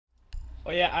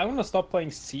Oh yeah, I wanna stop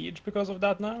playing Siege because of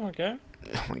that now, okay?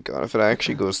 Oh my god, if it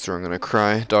actually goes through, I'm gonna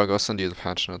cry. Dog, I'll send you the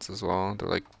patch notes as well. They're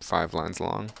like 5 lines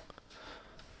long.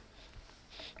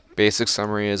 Basic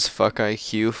summary is fuck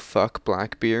IQ, fuck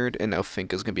Blackbeard, and now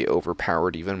Fink is gonna be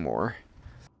overpowered even more.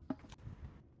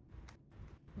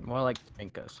 Well, I like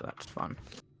Finka, so that's fun.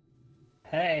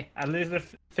 Hey, at least they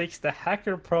fixed the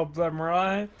hacker problem,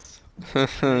 right?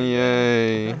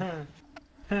 Yay.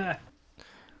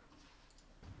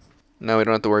 Now we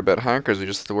don't have to worry about hackers, we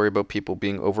just have to worry about people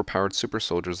being overpowered super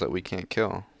soldiers that we can't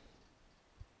kill.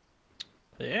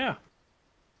 Yeah.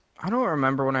 I don't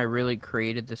remember when I really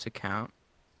created this account.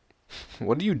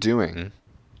 What are you doing?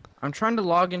 I'm trying to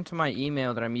log into my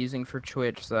email that I'm using for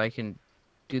Twitch so that I can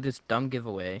do this dumb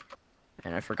giveaway.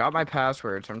 And I forgot my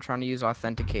password, so I'm trying to use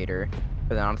Authenticator.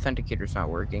 But then Authenticator's not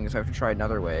working, so I have to try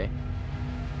another way.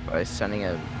 By sending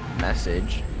a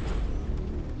message.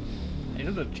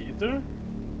 Is it a cheater?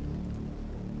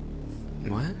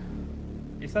 What?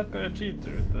 Is that guy a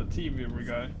cheater? The TeamViewer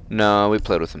guy? No, we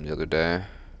played with him the other day.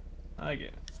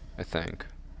 Okay. I think.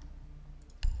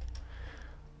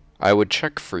 I would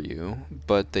check for you,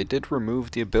 but they did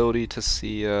remove the ability to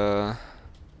see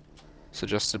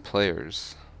suggested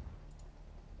players.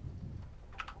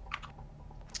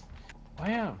 Oh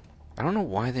yeah. I don't know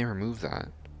why they removed that.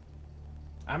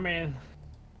 I mean,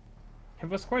 it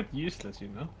was quite useless, you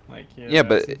know? Like, Yeah,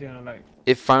 but like...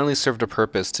 it finally served a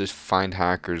purpose to find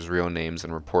hackers' real names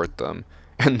and report them,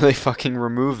 and they fucking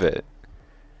remove it.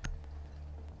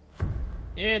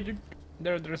 Yeah, dude,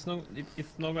 there's no...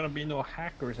 It's not gonna be no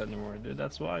hackers anymore, dude.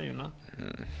 That's why, you know?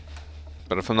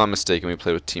 But if I'm not mistaken, we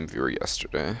played with TeamViewer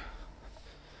yesterday.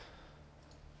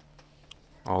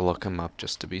 I'll look him up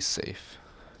just to be safe.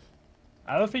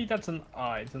 I don't think that's an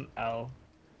I, it's an L.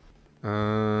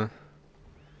 TeamViewer.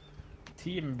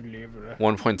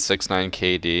 1.69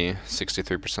 KD,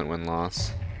 63% win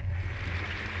loss.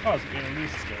 Oh, it's been a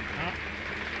loose skin,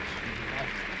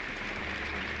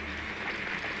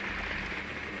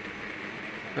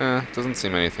 huh? Doesn't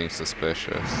seem anything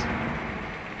suspicious.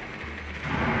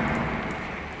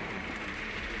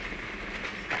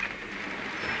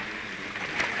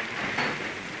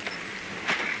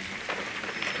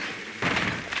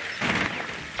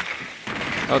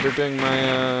 Oh, they're doing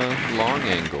my long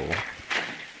angle.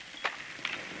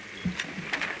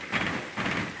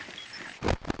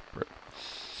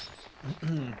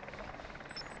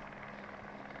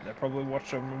 They probably watch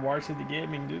some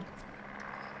VarsityGaming, dude.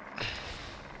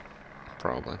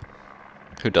 Probably.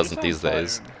 Who doesn't You these sound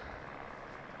days? tired.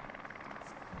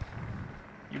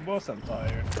 You both sound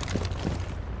tired.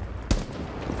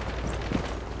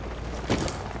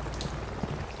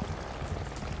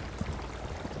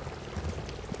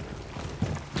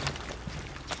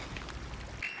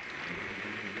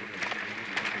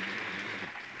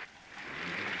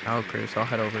 Oh, Chris, I'll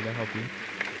head over to help you.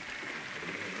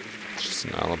 It's just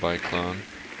an alibi clone.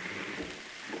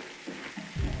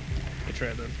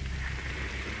 Betrayed them.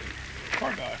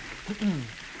 Poor guy.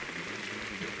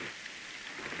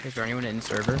 Is there anyone in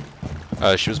server?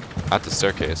 She was at the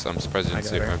staircase. I'm surprised you didn't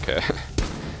see her. Okay.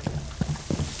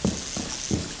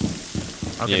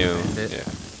 I'll You, it. yeah.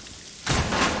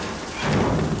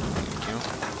 Thank you.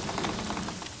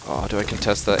 Oh, do I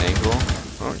contest that angle?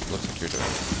 Oh, it looks like you're doing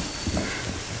it.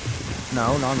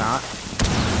 No, no, I'm not.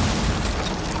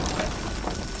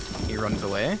 He runs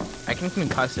away. I can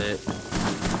concuss it.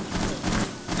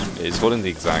 Yeah, he's holding the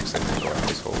exact same angle I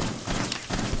was holding.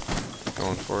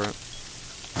 Going for it.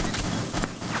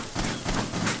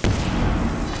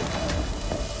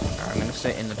 Alright, I'm gonna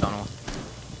stay in the tunnel.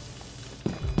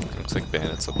 Looks like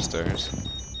bandits upstairs.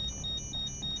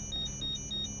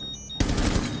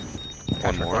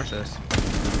 One more. Watch this.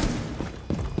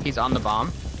 He's on the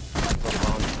bomb.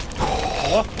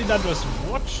 What did I just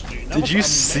watch, dude? That Did was you amazing.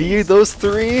 see those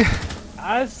three?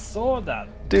 I saw that.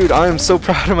 Dude, I am so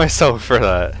proud of myself for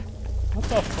that. What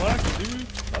the fuck, dude?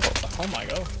 Oh my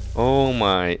god. Oh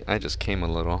my, I just came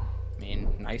a little. I mean,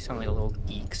 now you sound like a little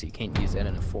geek, so you can't use that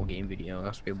in a full game video.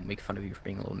 Else people make fun of you for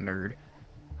being a little nerd.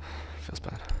 Feels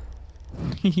bad.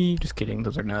 Just kidding,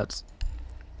 those are nuts.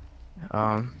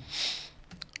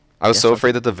 I was so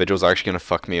afraid that the vigil was actually gonna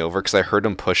fuck me over because I heard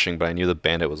him pushing, but I knew the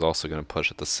bandit was also gonna push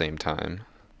at the same time.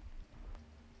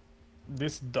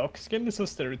 This duck skin is so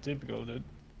stereotypical, dude.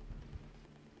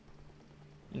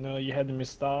 You know, you had the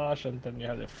mustache and then you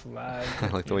had the flag. I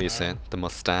like the way you say it. The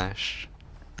mustache.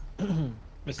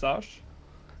 Mustache?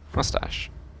 Mustache.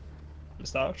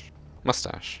 Mustache?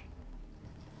 Mustache.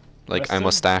 Like, I Western?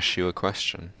 mustache you a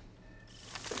question.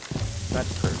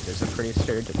 That's perfect. It's a pretty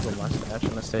stereotypical mustache,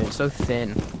 I must say. It's so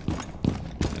thin.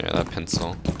 Yeah, that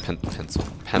pencil.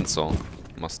 Pencil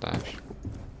mustache.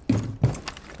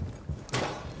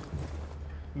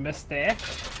 Mistake.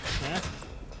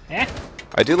 Yeah.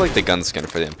 I do like the gun skin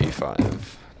for the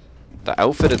MP5. The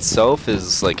outfit itself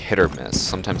is like hit or miss.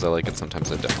 Sometimes I like it,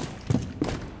 sometimes I don't.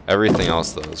 Everything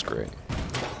else though is great.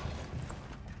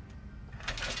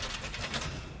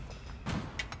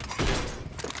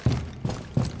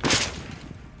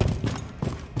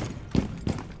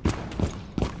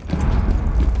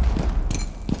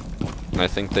 And I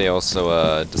think they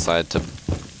also decided to,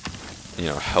 you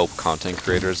know, help content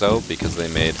creators out because they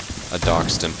made a dock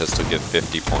stim pistol give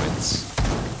 50 points.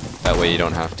 That way you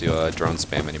don't have to drone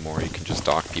spam anymore. You can just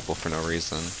dock people for no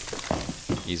reason.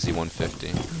 Easy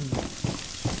 150.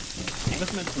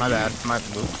 My bad. My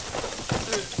move.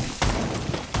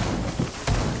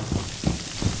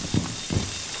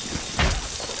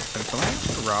 Can someone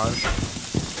use garage?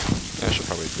 Yeah, I should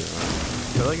probably do that.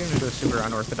 I feel like I'm gonna do a super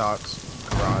unorthodox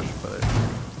garage, but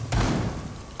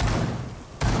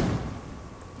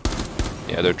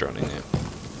Yeah, they're droning it.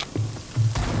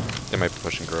 They might be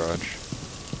pushing garage.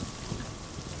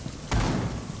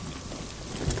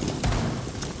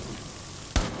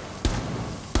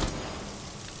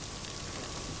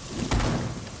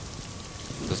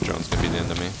 This drone's gonna be the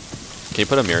end of me. Can you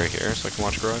put a mirror here so I can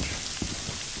watch garage?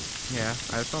 yeah,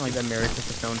 I just don't like that mirror because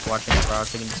if no one's watching the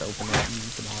garage, they can just open it and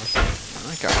you can watch it.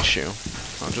 I got you.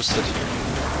 I'll just sit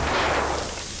here.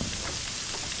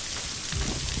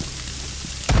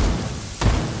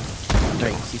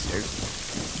 Wait, he's stairs.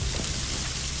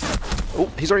 Oh,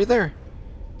 he's already there.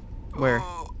 Where?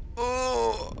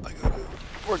 Oh, I got it.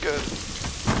 We're good.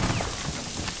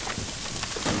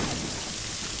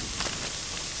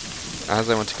 As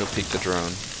I went to go peek the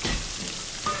drone.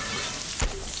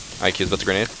 IQ's about to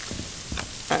grenade.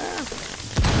 Ah.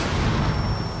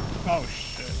 Oh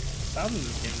shit. That was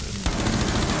this game, dude.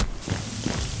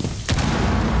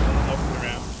 Open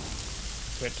around.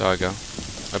 Wait. Doggo,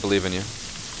 I believe in you.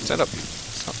 Stand up.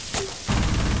 Stop.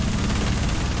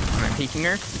 Am I peeking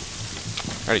her?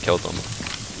 I already killed them.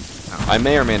 Oh. I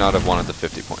may or may not have wanted the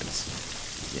 50 points.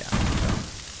 Yeah.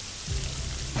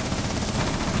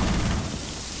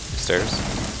 Stairs.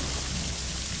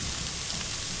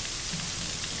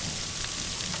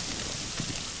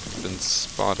 Been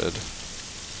spotted.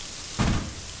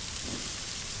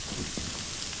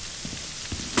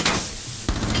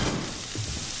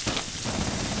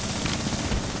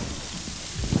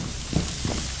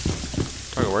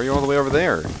 Doggo, why are you all the way over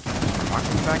there? I'm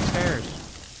walking back stairs.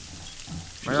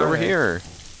 She's Where are over they? here.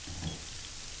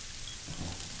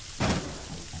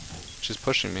 She's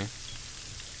pushing me.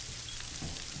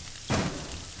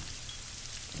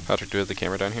 Patrick, do you have the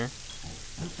camera down here?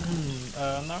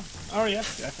 No. Oh, yeah,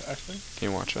 actually. Can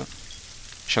you watch it?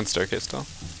 She's on staircase still.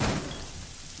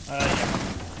 Yeah.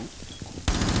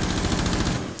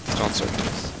 Still on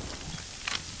staircase.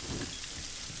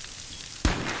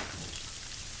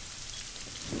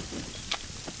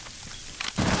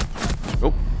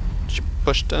 Oh, she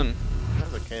pushed in.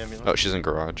 That's a cam, you know? Oh, she's in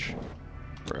garage.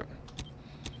 Right.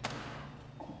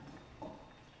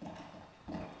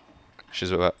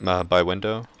 She's by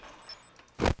window.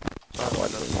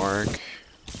 Mark. I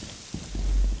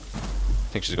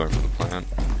think she's going for the plant.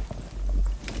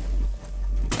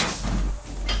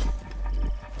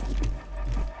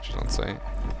 She's on site.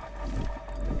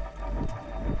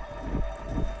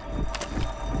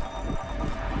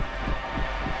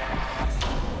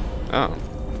 Oh.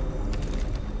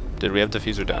 Did we have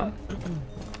diffuser down? I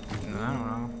don't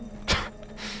know.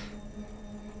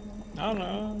 I don't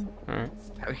know. Alright.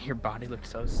 Your body looks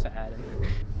so sad.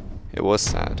 It was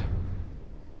sad.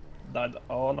 Died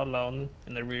all alone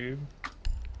in the room.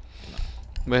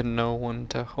 With no one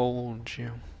to hold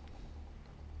you.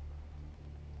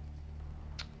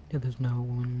 Yeah, there's no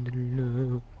one to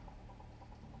love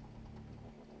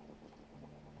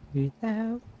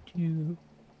without you.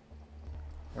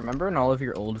 Remember in all of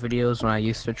your old videos when I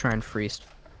used to try and freeze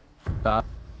stuff?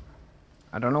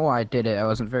 I don't know why I did it. I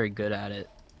wasn't very good at it.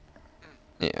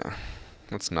 Yeah.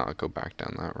 Let's not go back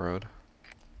down that road.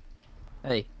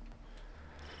 Hey,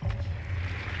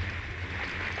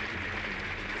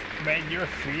 Wait, you're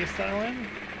freestyling?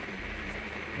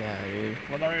 yeah, dude.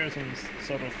 What are you, some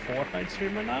sort of Fortnite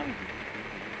streamer now?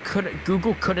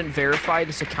 Google couldn't verify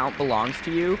this account belongs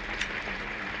to you.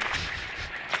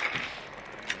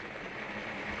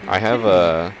 I have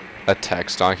a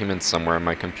text document somewhere on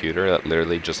my computer that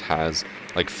literally just has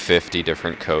like 50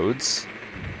 different codes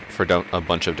for a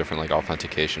bunch of different like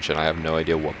authentication shit. I have no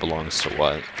idea what belongs to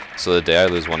what. So the day I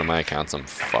lose one of my accounts, I'm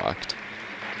fucked.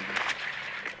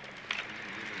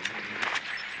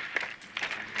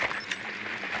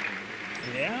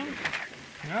 Yeah?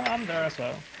 Yeah, I'm there as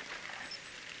well.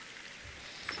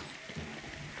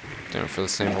 Down for the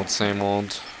same old, same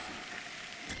old.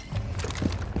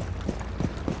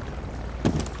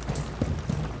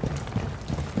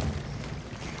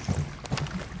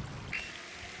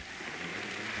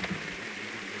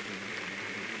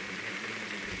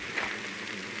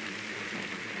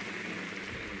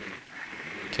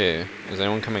 Okay, is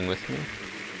anyone coming with me?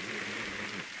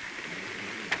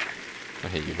 I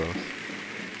hate you both.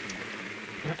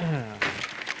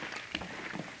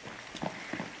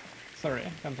 Sorry, I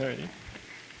can't hear you.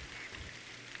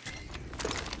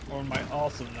 Or my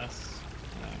awesomeness.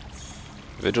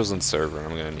 Vigil's in server, I'm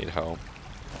gonna need help.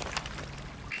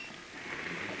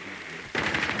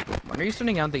 When are you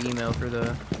sending out the email for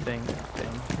the thing?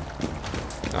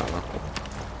 I don't know.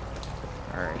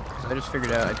 Alright, because I just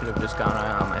figured out I could have just gone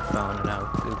on my phone and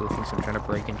now Google thinks I'm trying to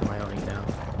break into my own email.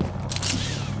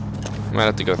 Might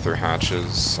have to go through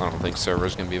hatches. I don't think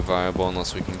server's gonna be viable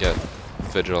unless we can get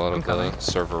Vigil out of the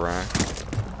server rack.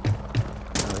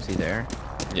 Oh, is he there?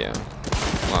 Yeah.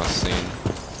 Last scene.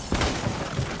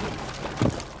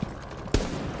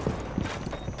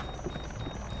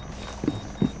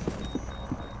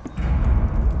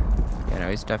 Yeah, no,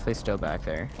 he's definitely still back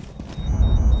there.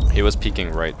 He was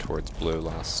peeking right towards blue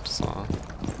last saw.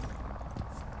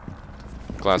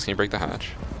 Glass, can you break the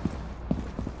hatch?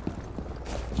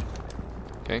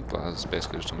 Okay, Glass is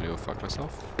basically just told me to go fuck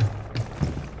myself.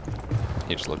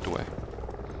 He just looked away.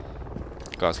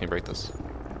 Glass, can you break this?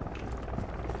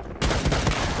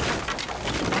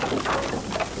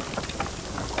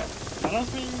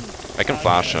 I can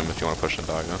flash him if you want to push the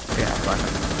doggo. Yeah, flash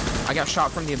him. I got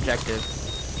shot from the objective.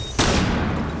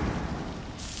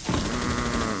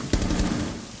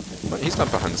 What? He's not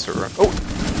behind the server. Oh!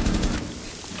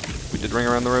 We did ring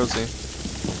around the rosy.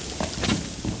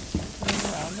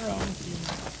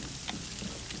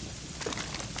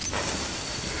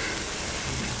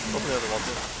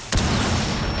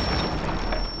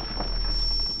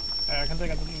 I can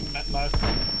take out the knife.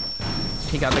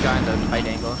 He got the guy in the tight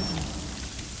angle.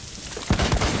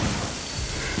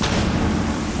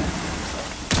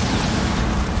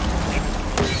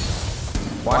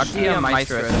 Watch the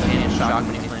Maestro cannon shot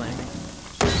when he's landing.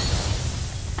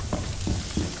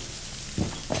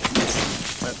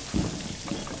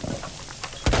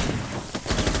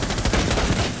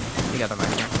 He got the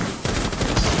Maestro.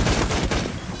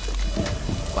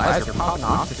 Flies are popping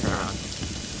off this round.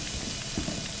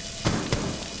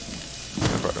 I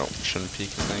probably shouldn't peek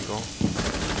his angle.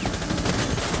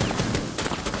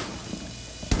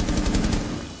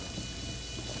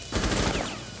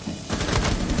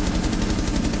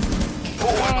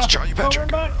 Oh, I almost shot you,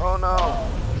 Patrick! Oh no!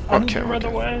 Okay, we're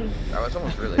good. That was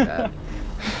almost really bad.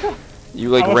 You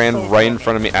like ran right in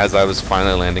front of me as I was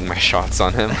finally landing my shots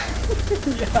on him. Yeah,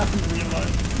 I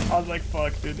realized. I was like,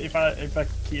 fuck, dude. If I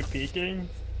keep peeking,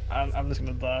 I'm just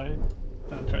gonna die.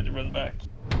 And try to run back.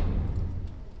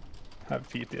 Have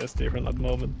PTSD from that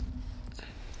moment.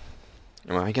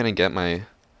 Am I gonna get my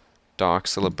dock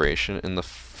celebration in the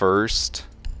first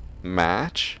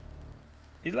match?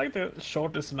 It's like the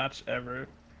shortest match ever.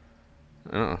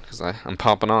 I don't know, because I'm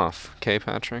popping off. Okay,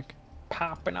 Patrick?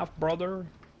 Popping off, brother.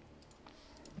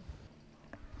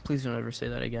 Please don't ever say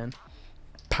that again.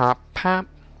 Pop, pop.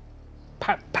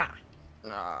 Pop, pop.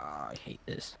 Ah, I hate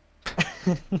this.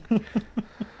 Don't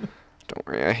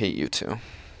worry, I hate you too.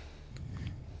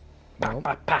 Nope.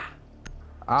 Pa, pa.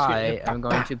 I am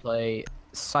going to play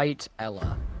Sight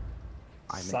Ella.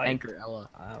 I'm Sight an Anchor Ella.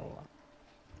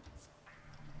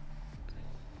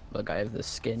 Look, I have the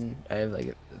skin. I have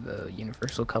like the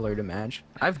universal color to match.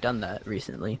 I've done that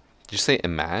recently. Did you say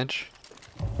image?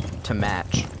 To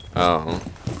match. Oh.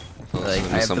 Like,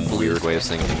 I have some the blue weird way of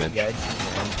skin saying for the image. judge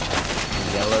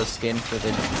and yellow skin for the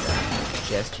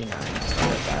GSG9, stuff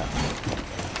like that.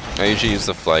 I usually use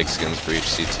the flag skins for each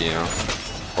CTO.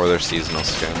 Or their seasonal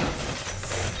skin.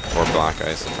 Or black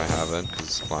ice if I have it,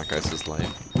 because black ice is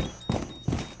light.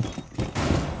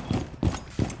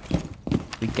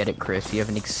 We get it, Chris. You have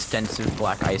an extensive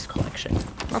black ice collection.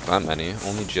 Not that many.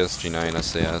 Only GSG9,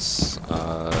 SAS,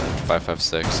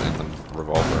 5.56, and the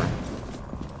revolver.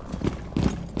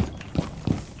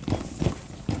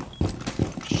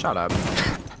 Shut up.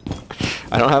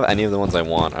 I don't have any of the ones I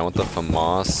want. I want the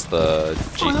FAMAS, the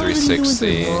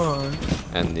G360,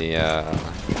 and the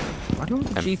Why don't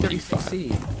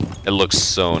G360? It looks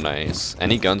so nice.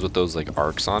 Any guns with those like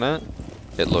arcs on it,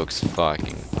 it looks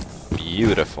fucking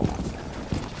beautiful.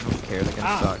 I don't care, the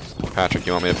gun sucks. Patrick,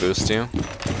 you want me to boost you?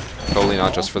 Totally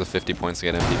not just for the 50 points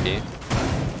to get MVP.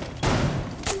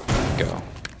 Go.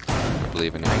 I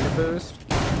believe in you. Anchor boost?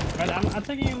 Right, I'm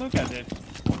taking a look at it.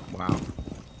 Wow.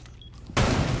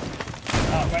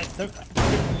 Oh, right, look,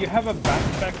 you have a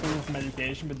backpack full of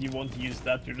medication, but you won't use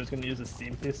that. You're just gonna use a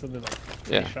steam pistol with like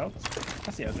 3 shots.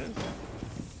 I see how it is.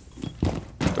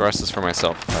 The rest is for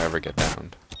myself if I ever get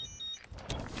downed.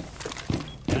 I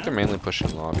think they're mainly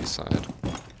pushing lobby side.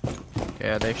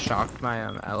 Yeah, they shocked my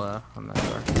Ella on that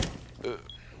door.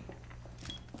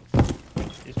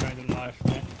 He's trying to knife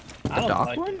me. The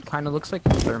dock one kind of looks like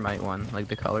the thermite one, like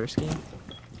the color scheme.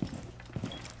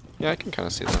 Yeah, I can kind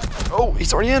of see that. Oh,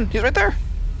 he's already in. He's right there.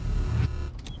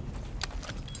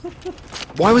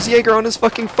 Why was Jaeger on his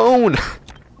fucking phone?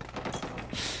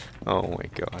 Oh my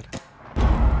god.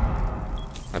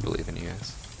 I believe in you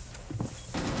guys.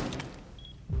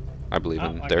 I believe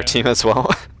in their team as well.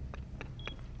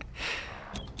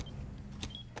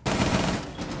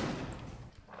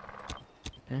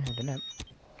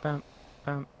 Bum,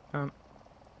 bum, bum.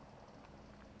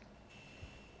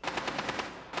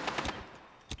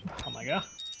 Oh my god.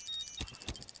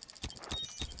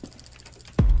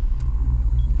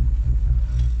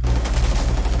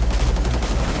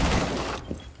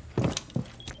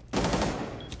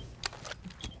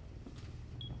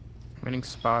 I'm getting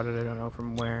spotted, I don't know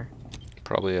from where.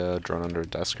 Probably a drone under a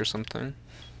desk or something.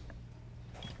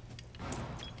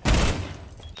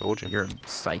 Told you. You're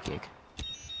psychic.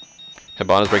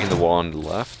 Hibana's breaking the wall on the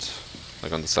left,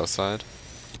 like on the south side.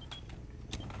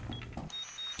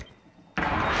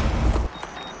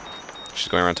 She's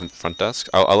going around to front desk.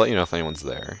 I'll let you know if anyone's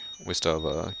there. We still have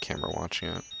a camera watching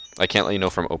it. I can't let you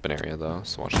know from open area though,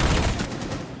 so watch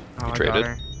that. Oh, You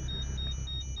traded?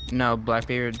 No,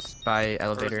 Blackbeard's by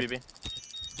elevator.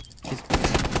 She's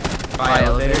by By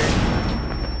elevator.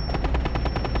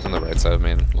 It's on the right side of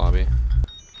main lobby.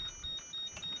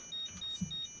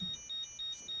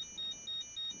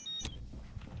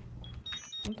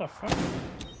 What the fuck?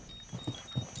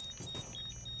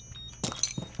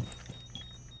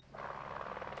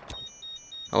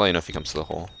 I'll let you know if he comes to the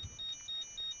hole.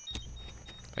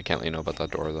 I can't let you know about that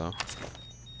door though.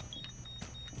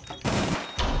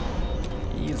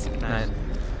 Easy. Nice.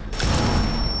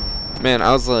 Man,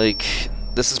 I was like,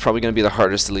 this is probably going to be the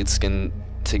hardest elite skin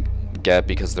to get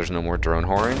because there's no more drone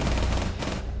whoring.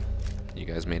 You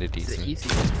guys made it It's easy. easy.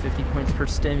 It's 50 points per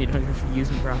stim. You don't have to use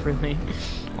them properly.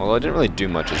 Although I didn't really do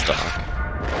much as Doc.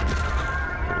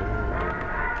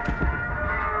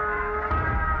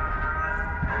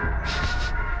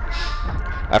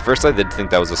 At first I did think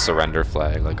that was a surrender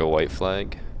flag, like a white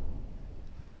flag.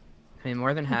 I mean,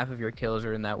 more than half of your kills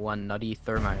are in that one nutty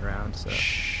thermite round, so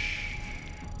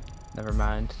never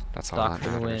mind. That's all Doc that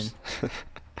for the win.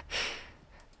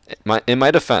 matters. In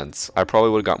my defense, I probably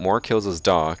would have got more kills as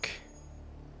Doc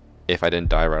if I didn't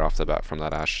die right off the bat from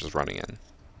that Ash just running in.